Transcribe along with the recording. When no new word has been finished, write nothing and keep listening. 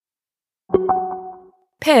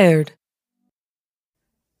Paired.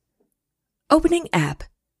 Opening app.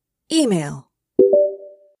 Email.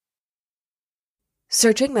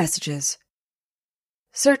 Searching messages.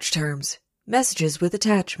 Search terms. Messages with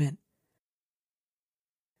attachment.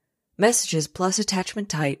 Messages plus attachment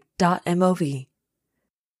type .mov.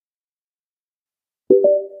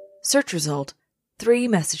 Search result. 3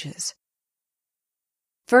 messages.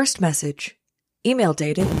 First message. Email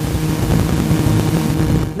dated.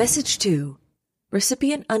 Message 2.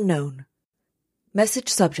 Recipient unknown. Message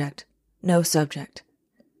subject. No subject.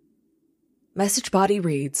 Message body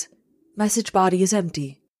reads. Message body is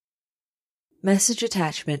empty. Message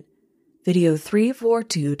attachment. Video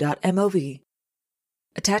 342.mov.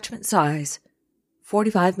 Attachment size.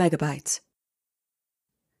 45 megabytes.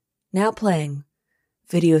 Now playing.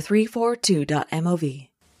 Video 342.mov.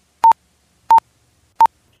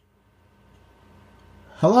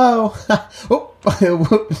 Hello.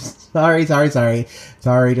 Sorry.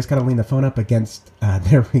 Just gotta lean the phone up against,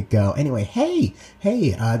 there we go. Anyway, hey,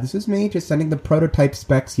 this is me just sending the prototype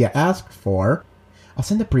specs you asked for. I'll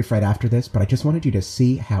send a brief right after this, but I just wanted you to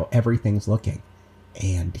see how everything's looking.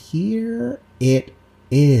 And here it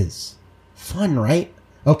is. Fun, right?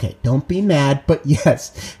 Okay, don't be mad, but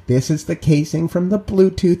yes, this is the casing from the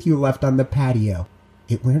Bluetooth you left on the patio.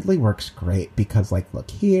 It weirdly works great because, like,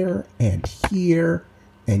 look here and here.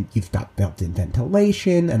 And you've got built-in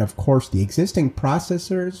ventilation, and of course the existing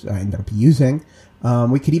processors I ended up using.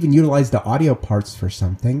 We could even utilize the audio parts for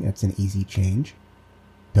something. It's an easy change.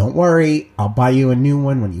 Don't worry, I'll buy you a new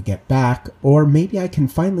one when you get back, or maybe I can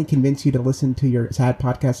finally convince you to listen to your sad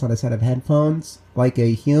podcast on a set of headphones, like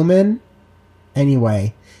a human.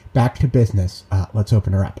 Anyway, back to business. Let's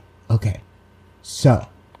open her up. Okay, so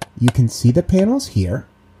you can see the panels here.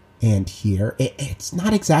 And here, it's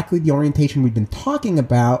not exactly the orientation we've been talking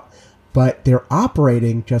about, but they're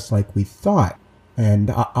operating just like we thought.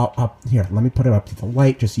 And here, let me put it up to the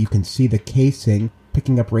light just so you can see the casing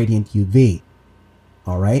picking up radiant UV.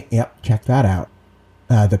 All right, yep, check that out.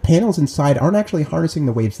 The panels inside aren't actually harnessing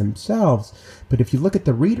the waves themselves, but if you look at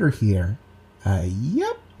the reader here,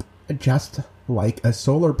 yep, just like a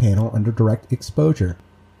solar panel under direct exposure.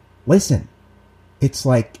 Listen, it's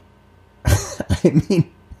like, I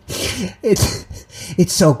mean,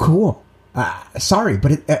 it's so cool. Sorry,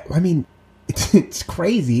 but it's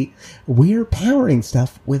crazy. We're powering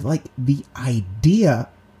stuff with like the idea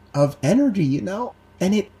of energy, you know,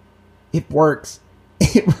 and it works.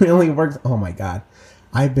 It really works. Oh my God.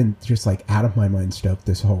 I've been just like out of my mind stoked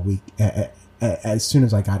this whole week. As soon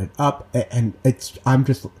as I got it up, and I'm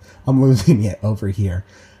losing it over here.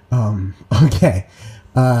 Okay.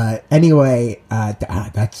 Anyway,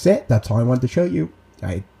 that's it. That's all I wanted to show you.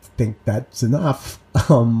 I think that's enough.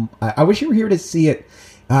 I wish you were here to see it.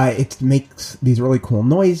 It makes these really cool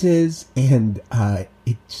noises, and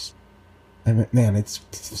it's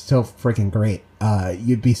so freaking great.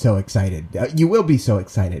 You'd be so excited. You will be so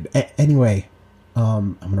excited. Anyway,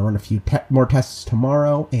 I'm gonna run a few more tests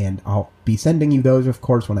tomorrow, and I'll be sending you those, of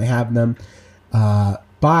course, when I have them.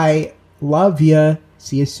 Bye. Love ya.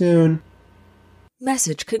 See you soon.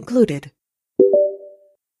 Message concluded.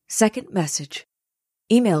 Second message.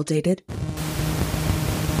 Email dated.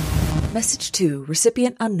 Message 2.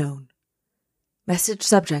 Recipient unknown. Message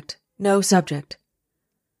subject. No subject.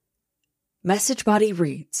 Message body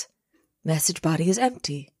reads. Message body is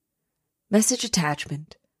empty. Message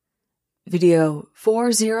attachment. Video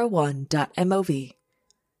 401.mov.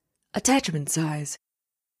 Attachment size.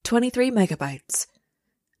 23 megabytes.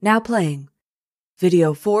 Now playing.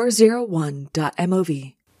 Video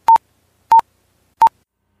 401.mov.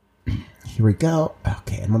 Here we go.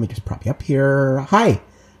 Okay, and let me just prop you up here. Hi.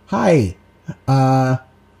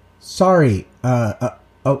 Sorry. A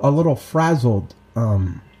little frazzled.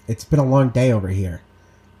 It's been a long day over here.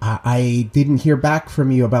 I didn't hear back from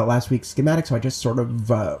you about last week's schematic, so I just sort of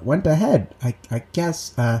went ahead. I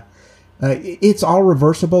guess it's all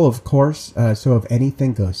reversible, of course. So if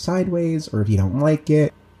anything goes sideways, or if you don't like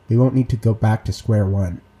it, we won't need to go back to square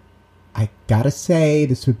one. I gotta say,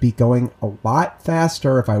 this would be going a lot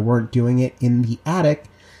faster if I weren't doing it in the attic,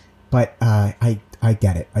 but I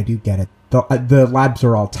get it. I do get it. The labs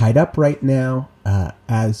are all tied up right now,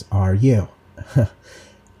 as are you.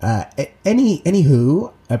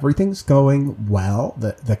 Anywho, everything's going well.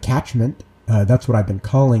 The catchment, that's what I've been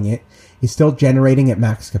calling it, is still generating at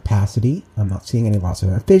max capacity. I'm not seeing any loss of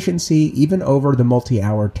efficiency, even over the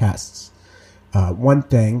multi-hour tests. One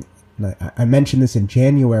thing, I mentioned this in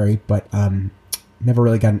January, but never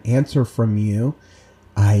really got an answer from you.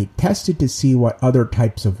 I tested to see what other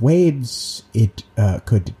types of waves it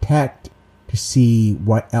could detect. to see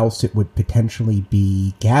what else it would potentially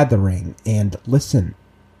be gathering. And listen,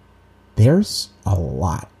 there's a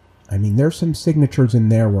lot. I mean, there's some signatures in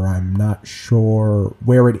there where I'm not sure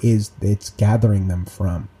where it is it's gathering them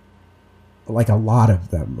from. Like a lot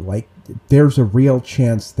of them. Like, there's a real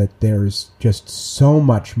chance that there's just so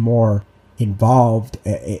much more involved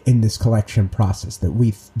in this collection process than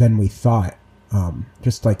we thought.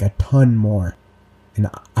 Just like a ton more. And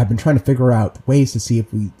I've been trying to figure out ways to see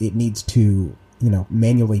if it needs to,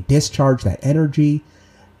 manually discharge that energy.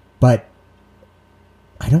 But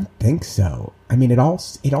I don't think so. I mean, it all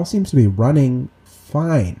seems to be running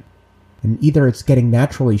fine. And either it's getting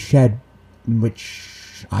naturally shed,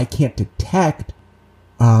 which I can't detect,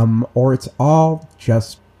 or it's all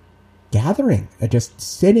just gathering, just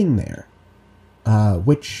sitting there.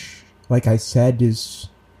 Which, like I said,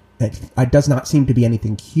 it does not seem to be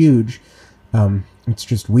anything huge. It's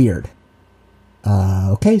just weird.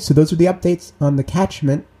 Okay, so those are the updates on the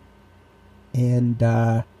catchment.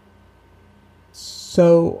 And,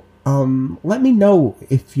 so, let me know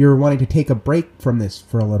if you're wanting to take a break from this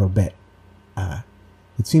for a little bit.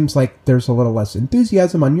 It seems like there's a little less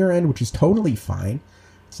enthusiasm on your end, which is totally fine.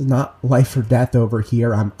 This is not life or death over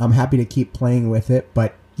here. I'm happy to keep playing with it,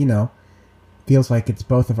 but, feels like it's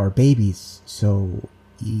both of our babies. So,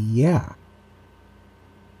 yeah.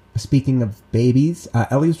 Speaking of babies,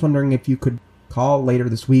 Ellie was wondering if you could call later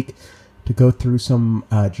this week to go through some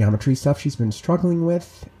geometry stuff she's been struggling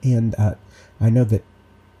with. And I know that,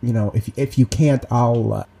 if you can't,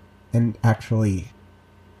 I'll... and actually...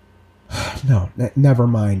 No, never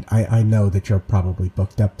mind. I know that you're probably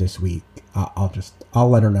booked up this week. I'll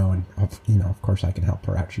let her know, and, of course I can help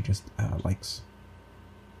her out. She just likes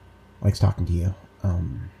talking to you.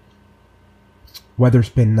 Weather's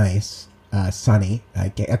been nice. Sunny. I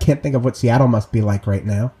can't think of what Seattle must be like right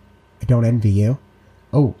now. I don't envy you.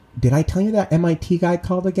 Oh, did I tell you that MIT guy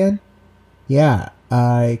called again? Yeah,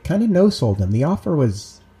 I kind of no-sold him. The offer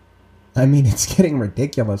was... I mean, it's getting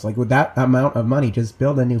ridiculous. Like, with that amount of money, just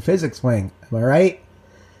build a new physics wing. Am I right?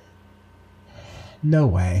 No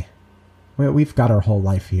way. We've got our whole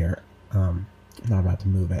life here. I'm not about to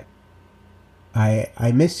move it.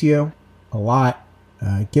 I miss you a lot.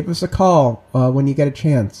 Give us a call when you get a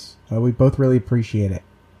chance. We both really appreciate it.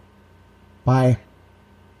 Bye.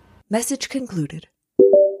 Message concluded.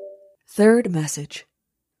 Third message.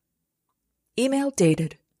 Email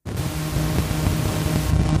dated.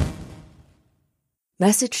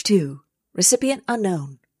 Message 2. Recipient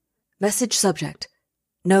unknown. Message subject.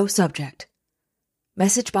 No subject.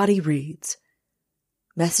 Message body reads.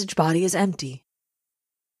 Message body is empty.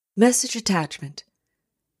 Message attachment.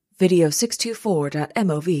 Video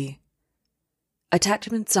 624.mov.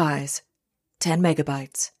 Attachment size 10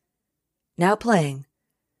 megabytes. Now playing.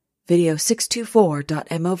 Video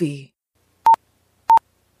 624.mov.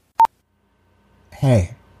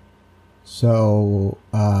 Hey. So,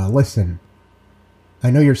 listen. I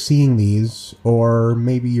know you're seeing these, or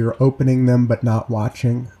maybe you're opening them but not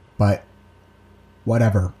watching, but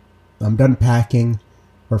whatever. I'm done packing.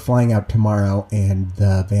 We're flying out tomorrow, and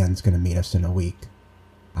the van's gonna meet us in a week.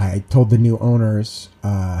 I told the new owners,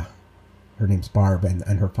 her name's Barb, and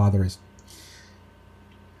her father is...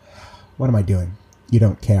 What am I doing? You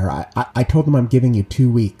don't care. I told them I'm giving you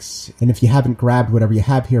 2 weeks, and if you haven't grabbed whatever you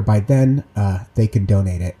have here by then, they can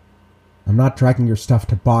donate it. I'm not dragging your stuff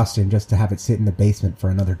to Boston just to have it sit in the basement for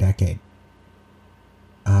another decade.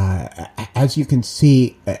 As you can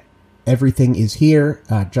see, everything is here,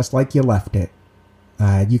 just like you left it.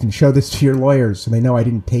 You can show this to your lawyers so they know I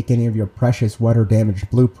didn't take any of your precious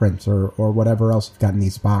water-damaged blueprints or whatever else you've got in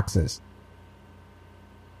these boxes.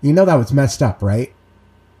 You know that was messed up, right?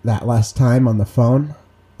 That last time on the phone?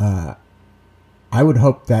 I would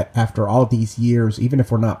hope that after all these years, even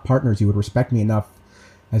if we're not partners, you would respect me enough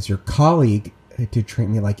as your colleague to treat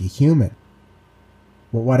me like a human.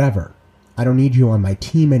 Well, whatever. I don't need you on my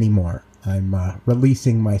team anymore. I'm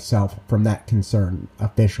releasing myself from that concern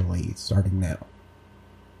officially, starting now.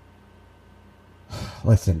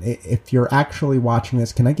 Listen, if you're actually watching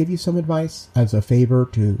this, can I give you some advice as a favor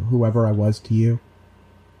to whoever I was to you?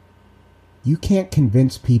 You can't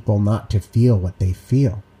convince people not to feel what they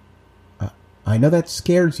feel. I know that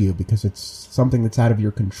scares you because it's something that's out of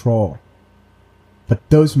your control. But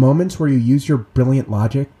those moments where you use your brilliant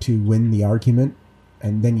logic to win the argument,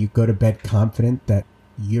 and then you go to bed confident that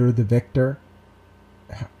you're the victor,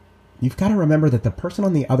 you've got to remember that the person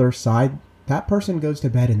on the other side, that person goes to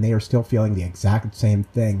bed and they are still feeling the exact same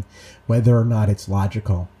thing, whether or not it's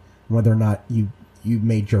logical, whether or not you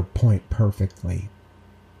made your point perfectly.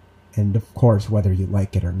 And of course, whether you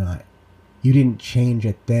like it or not. You didn't change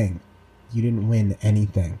a thing. You didn't win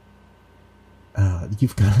anything.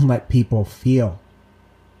 You've got to let people feel,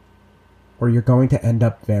 or you're going to end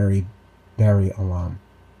up very, very alone.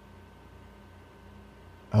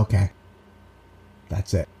 Okay.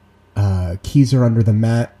 That's it. Keys are under the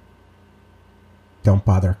mat. Don't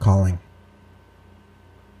bother calling.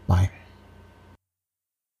 Bye.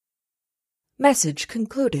 Message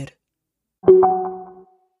concluded.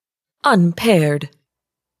 Unpaired.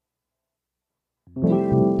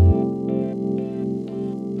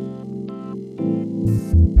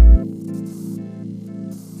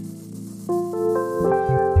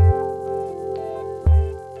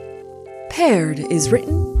 Paired is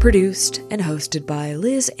written, produced, and hosted by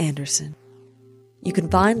Liz Anderson. You can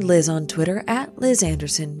find Liz on Twitter at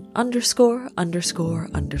LizAnderson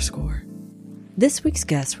 ____. This week's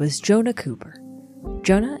guest was Jonah Cooper.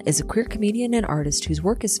 Jonah is a queer comedian and artist whose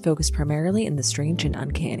work is focused primarily in the strange and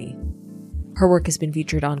uncanny. Her work has been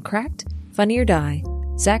featured on Cracked, Funny or Die,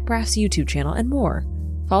 Zach Braff's YouTube channel, and more.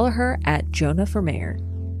 Follow her at Jonah for Mayor.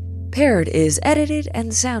 Paired is edited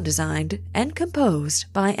and sound designed and composed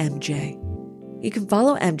by MJ. You can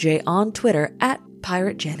follow MJ on Twitter at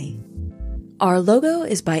Pirate Jenny. Our logo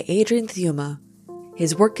is by Adrian Thuma.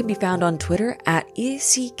 His work can be found on Twitter at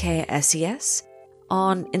ECKSES,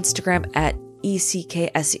 on Instagram at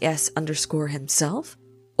ECKSES _himself,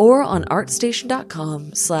 or on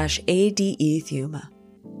artstation.com/ADE Thuma.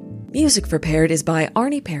 Music for Paired is by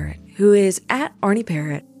Arnie Parrott, who is at Arnie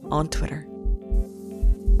Parrott on Twitter.